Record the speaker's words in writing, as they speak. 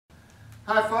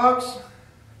Hi folks,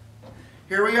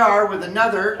 here we are with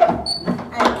another,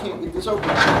 I can't get this open,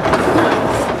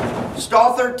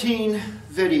 Stall 13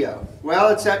 video. Well,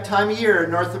 it's that time of year in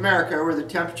North America where the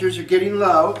temperatures are getting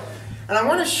low, and I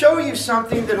want to show you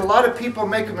something that a lot of people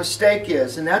make a mistake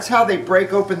is, and that's how they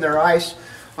break open their ice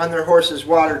on their horse's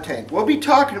water tank. We'll be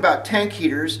talking about tank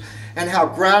heaters and how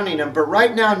grounding them, but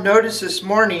right now notice this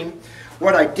morning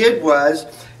what I did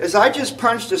is I just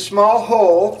punched a small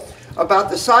hole about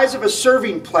the size of a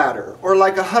serving platter or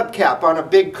like a hubcap on a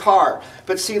big car.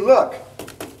 But see, look,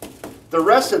 the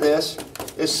rest of this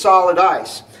is solid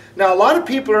ice. Now a lot of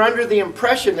people are under the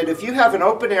impression that if you have an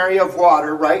open area of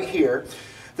water right here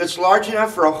that's large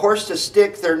enough for a horse to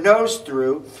stick their nose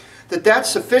through, that that's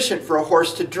sufficient for a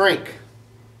horse to drink.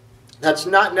 That's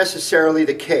not necessarily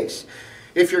the case.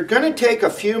 If you're going to take a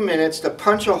few minutes to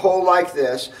punch a hole like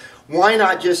this, why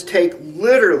not just take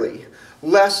literally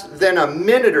less than a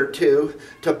minute or two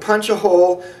to punch a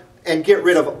hole and get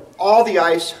rid of all the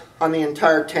ice on the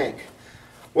entire tank?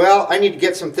 Well, I need to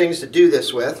get some things to do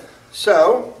this with,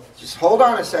 so just hold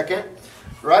on a second.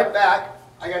 Right back.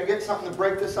 I got to get something to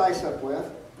break this ice up with.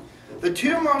 The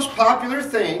two most popular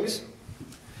things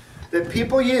that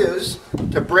people use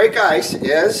to break ice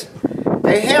is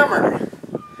a hammer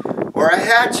or a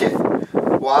hatchet.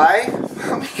 Why?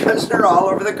 Well, because they're all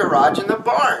over the garage and the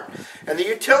barn and the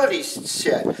utility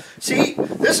shed. See,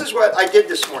 this is what I did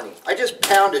this morning. I just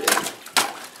pounded it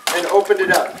and opened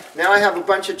it up. Now I have a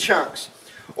bunch of chunks.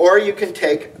 Or you can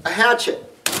take a hatchet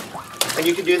and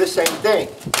you can do the same thing.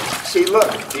 See, look,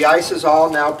 the ice is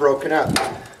all now broken up.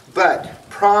 But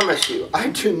promise you, I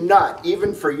do not,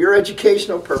 even for your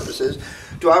educational purposes,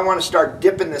 do I want to start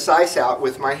dipping this ice out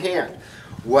with my hand.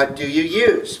 What do you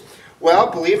use? Well,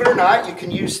 believe it or not, you can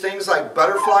use things like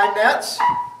butterfly nets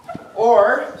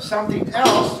or something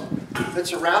else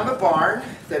that's around the barn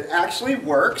that actually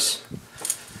works.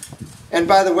 And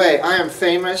by the way, I am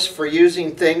famous for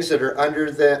using things that are other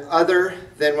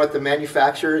than what the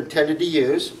manufacturer intended to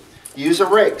use. Use a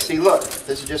rake. See, look,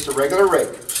 this is just a regular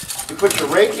rake. You put your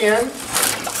rake in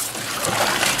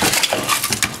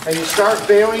and you start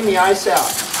bailing the ice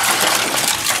out.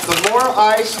 The more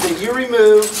ice that you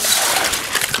remove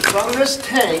from this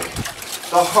tank,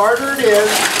 the harder it is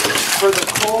for the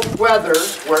cold weather,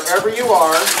 wherever you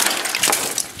are,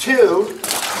 to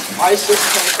ice this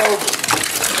tank over.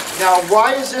 Now,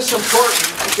 why is this important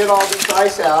to get all this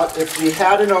ice out if we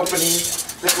had an opening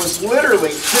that was literally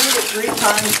 2 to 3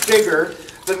 times bigger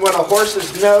than what a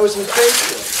horse's nose and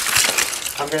face is?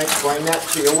 I'm going to explain that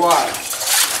to you why.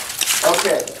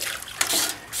 Okay,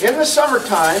 in the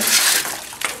summertime,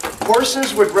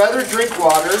 horses would rather drink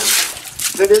water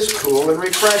that is cool and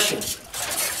refreshing.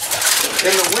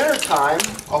 In the wintertime,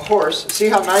 a horse, see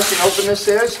how nice and open this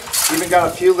is? Even got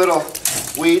a few little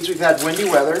weeds. We've had windy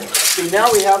weather. See,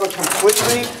 now we have a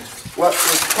completely, what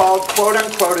was called,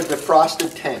 quote-unquote, a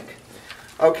defrosted tank.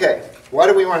 Okay, why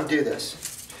do we want to do this?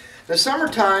 In the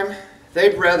summertime,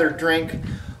 they'd rather drink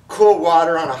cool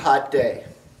water on a hot day.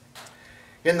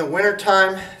 In the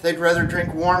wintertime, they'd rather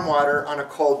drink warm water on a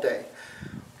cold day.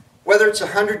 Whether it's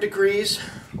 100 degrees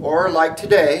or like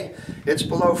today, it's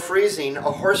below freezing, a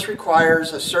horse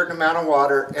requires a certain amount of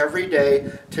water every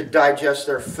day to digest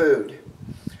their food.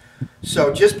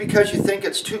 So just because you think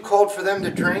it's too cold for them to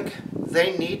drink,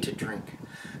 they need to drink.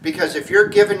 Because if you're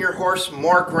giving your horse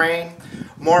more grain,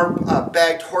 more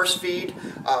bagged horse feed,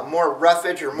 more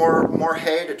roughage or more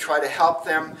hay to try to help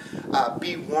them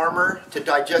be warmer, to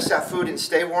digest that food and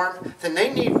stay warm, then they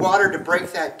need water to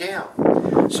break that down.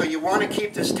 So you want to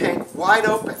keep this tank wide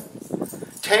open.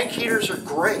 Tank heaters are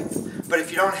great, but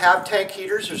if you don't have tank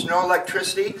heaters, there's no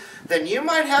electricity, then you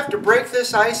might have to break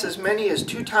this ice as many as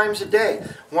 2 times a day,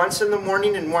 once in the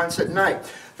morning and once at night.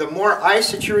 The more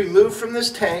ice that you remove from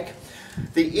this tank,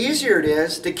 the easier it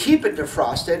is to keep it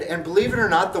defrosted, and believe it or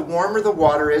not, the warmer the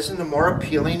water is and the more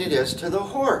appealing it is to the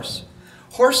horse.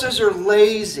 Horses are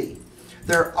lazy.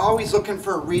 They're always looking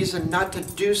for a reason not to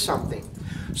do something.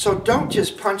 So don't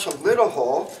just punch a little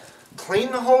hole.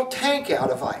 Clean the whole tank out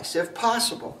of ice if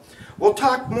possible. We'll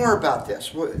talk more about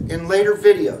this in later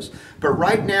videos. But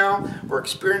right now, we're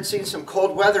experiencing some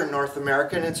cold weather in North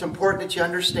America, and it's important that you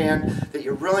understand that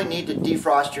you really need to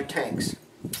defrost your tanks.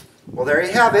 Well, there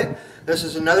you have it. This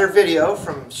is another video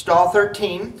from Stall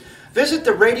 13. Visit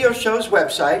the radio show's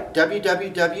website,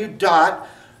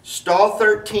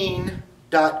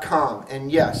 www.stall13.com.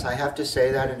 And yes, I have to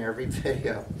say that in every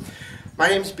video. My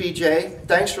name's BJ.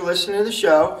 Thanks for listening to the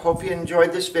show. Hope you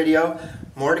enjoyed this video.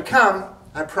 More to come,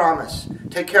 I promise.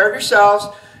 Take care of yourselves.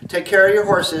 Take care of your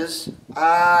horses.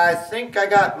 I think I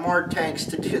got more tanks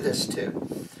to do this to.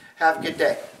 Have a good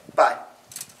day. Bye.